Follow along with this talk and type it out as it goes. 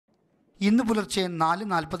ഇന്ന് പുലർച്ചെ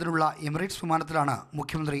 4:40 എമിറേറ്റ്സ് വിമാനത്തിലാണ്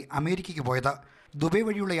മുഖ്യമന്ത്രി അമേരിക്കയ്ക്ക് പോയത്. ദുബൈ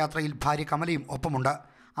വഴിയുള്ള യാത്രയിൽ ഭാര്യ കമലയും ഒപ്പമുണ്ട്.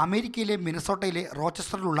 അമേരിക്കയിലെ മിനസോട്ടയിലെ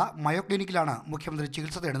റോച്ചസ്റ്ററിലുള്ള മയോ ക്ലിനിക്കിലാണ് മുഖ്യമന്ത്രി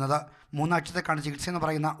ചികിത്സ തേടുന്നത്. 3 ആഴ്ചത്തേക്കാണ് ചികിത്സയെന്ന്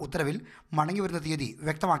പറയുന്ന ഉത്തരവിൽ മടങ്ങി വരുന്ന തീയതി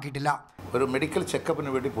വ്യക്തമാക്കിയിട്ടില്ല. ഒരു മെഡിക്കൽ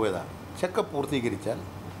ചെക്കപ്പിന് വേണ്ടി പോയതാണ്. ചെക്കപ്പ് പൂർത്തീകരിച്ചാൽ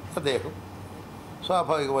അദ്ദേഹം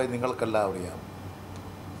സ്വാഭാവികമായി നിങ്ങൾക്കെല്ലാം അറിയാം,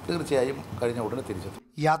 തീർച്ചയായും കഴിഞ്ഞ ഉടനെ തിരിച്ചെത്തും.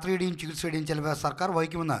 യാത്രയുടെയും ചികിത്സയുടെയും ചെലവ് സർക്കാർ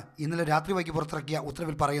വഹിക്കുമെന്ന് ഇന്നലെ രാത്രി വൈകി പുറത്തിറക്കിയ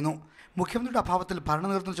ഉത്തരവിൽ പറയുന്നു. മുഖ്യമന്ത്രിയുടെ അഭാവത്തിൽ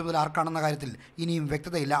ഭരണനേതൃത്വം ചുമതല ആർക്കാണെന്ന കാര്യത്തിൽ ഇനിയും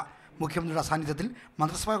വ്യക്തതയില്ല. മുഖ്യമന്ത്രിയുടെ സാന്നിധ്യത്തിൽ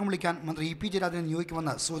മന്ത്രിസഭായോഗം വിളിക്കാൻ മന്ത്രി EP ജയരാജനെ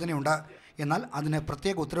നിയോഗിക്കുമെന്ന് സൂചനയുണ്ട്. എന്നാൽ അതിന്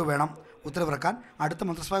പ്രത്യേക ഉത്തരവ് വേണം. ഉത്തരവിറക്കാൻ അടുത്ത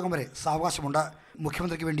മന്ത്രിസഭായോഗം വരെ സാവകാശമുണ്ട്.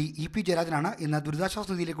 മുഖ്യമന്ത്രിക്ക് വേണ്ടി EP ജയരാജനാണ് ഇന്ന് ദുരിതാശ്വാസ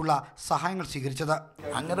നിധിയിലേക്കുള്ള സഹായങ്ങൾ സ്വീകരിച്ചത്.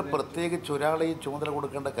 അങ്ങനെ പ്രത്യേകിച്ച് ഒരാളെയും ചുമതല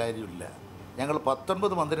കൊടുക്കേണ്ട കാര്യമില്ല. ഞങ്ങൾ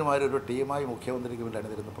 19 മന്ത്രിമാരൊരു ടീമായി മുഖ്യമന്ത്രിക്ക് വേണ്ടി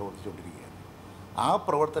അണിനിരന്ന് പ്രവർത്തിച്ചുകൊണ്ടിരിക്കുകയാണ്. ആ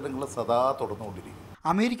പ്രവർത്തനങ്ങൾ സദാ തുടർന്നുകൊണ്ടിരിക്കും.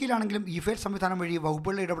 അമേരിക്കയിലാണെങ്കിലും ഇ-ഫയൽ സംവിധാനം വഴി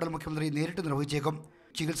വകുപ്പുകളുടെ ഇടപെടൽ മുഖ്യമന്ത്രി നേരിട്ട് നിർവഹിച്ചേക്കും.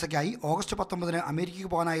 ചികിത്സയ്ക്കായി ഓഗസ്റ്റ് 19 അമേരിക്കയ്ക്ക്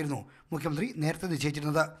പോകാനായിരുന്നു മുഖ്യമന്ത്രി നേരത്തെ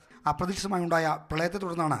നിശ്ചയിച്ചിരുന്നത്. അപ്രതീക്ഷിതമായുണ്ടായ പ്രളയത്തെ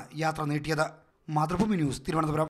തുടർന്നാണ് യാത്ര നീട്ടിയത്. മാതൃഭൂമി ന്യൂസ്, തിരുവനന്തപുരം.